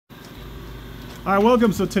All right,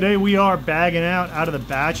 welcome. So today we are bagging out of the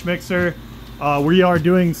batch mixer. We are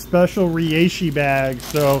doing special Reishi bags.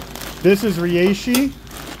 So this is Reishi.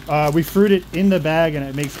 We fruit it in the bag and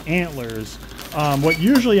it makes antlers. What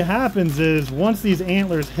usually happens is once these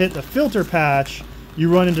antlers hit the filter patch,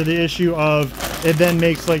 you run into the issue of it then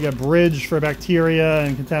makes like a bridge for bacteria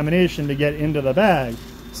and contamination to get into the bag.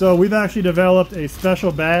 So we've actually developed a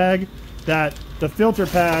special bag that the filter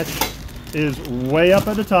patch is way up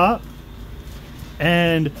at the top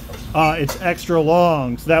and it's extra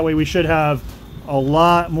long, so that way we should have a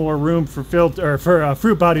lot more room for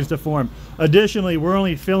fruit bodies to form. Additionally, we're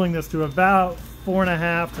only filling this to about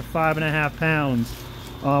 4.5 to 5.5 pounds.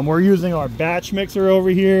 We're using our batch mixer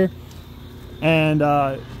over here, and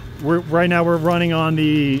right now we're running on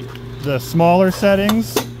the smaller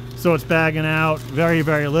settings, so it's bagging out very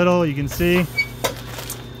little, you can see.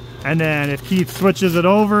 And then if Keith switches it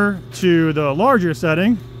over to the larger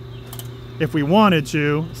setting, if we wanted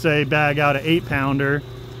to, say, bag out an 8-pounder,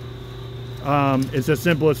 it's as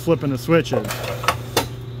simple as flipping the switches.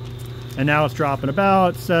 And now it's dropping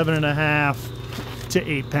about 7.5 to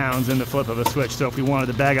 8 pounds in the flip of a switch. So if we wanted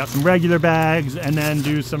to bag out some regular bags and then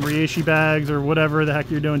do some Reishi bags or whatever the heck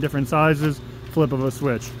you're doing, different sizes, flip of a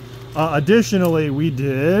switch. Additionally, we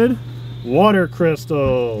did water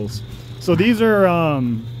crystals. So these are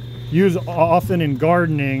used often in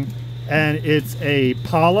gardening, and it's a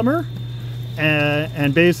polymer,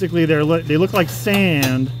 and basically they look like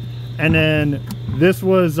sand. And then this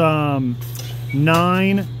was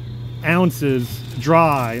 9 ounces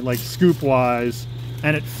dry, like scoop wise,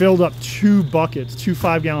 and it filled up 2 buckets, 2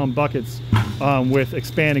 5-gallon buckets with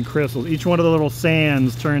expanding crystals. Each one of the little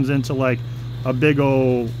sands turns into like a big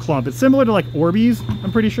old clump. It's similar to like Orbeez,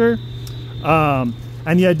 I'm pretty sure. And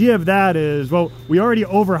the idea of that is, well, we already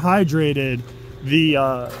overhydrated the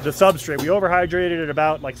substrate. We overhydrated it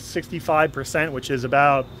about like 65%, which is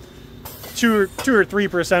about 2 or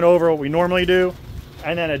 3% over what we normally do.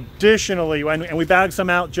 And then additionally, and we bagged some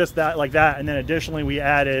out just like that, and then additionally we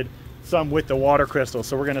added some with the water crystals.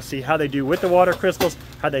 So we're gonna see how they do with the water crystals,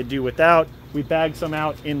 how they do without. We bagged some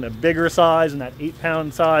out in the bigger size, in that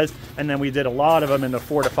 8-pound size, and then we did a lot of them in the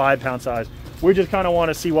 4 to 5-pound size. We just kind of want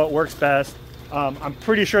to see what works best. I'm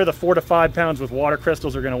pretty sure the 4 to 5 pounds with water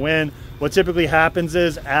crystals are going to win. What typically happens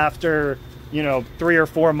is after, 3 or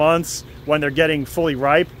 4 months, when they're getting fully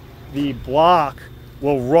ripe, the block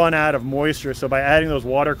will run out of moisture. So by adding those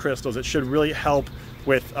water crystals, it should really help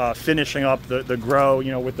with finishing up the grow,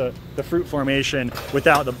 with the fruit formation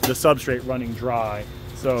without the substrate running dry.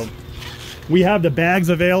 So we have the bags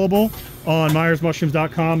available on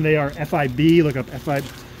myersmushrooms.com. They are FIB, look up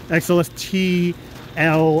XLSTL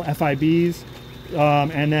FIBs.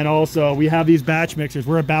 And then also we have these batch mixers.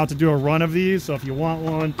 We're about to do a run of these, so if you want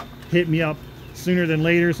one, hit me up sooner than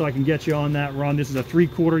later so I can get you on that run. This is a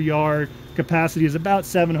 3/4 yard. Capacity is about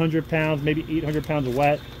 700 pounds, maybe 800 pounds of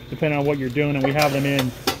wet, depending on what you're doing. And we have them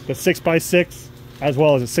in the 6x6 as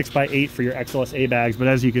well as a 6x8 for your XLSA bags. But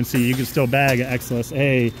as you can see, you can still bag an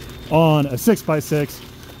XLSA on a 6x6.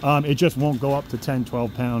 It just won't go up to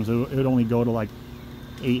 10-12 pounds. It would only go to like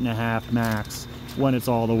 8.5 max when it's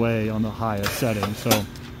all the way on the highest setting. So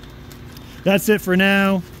that's it for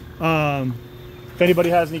now. If anybody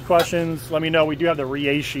has any questions, let me know. We do have the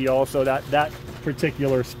Reishi also, that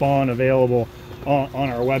particular spawn available on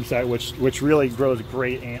our website, which really grows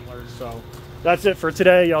great antlers. So that's it for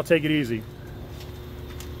today. Y'all take it easy.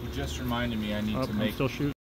 You just reminded me I need to make... I'm still shooting.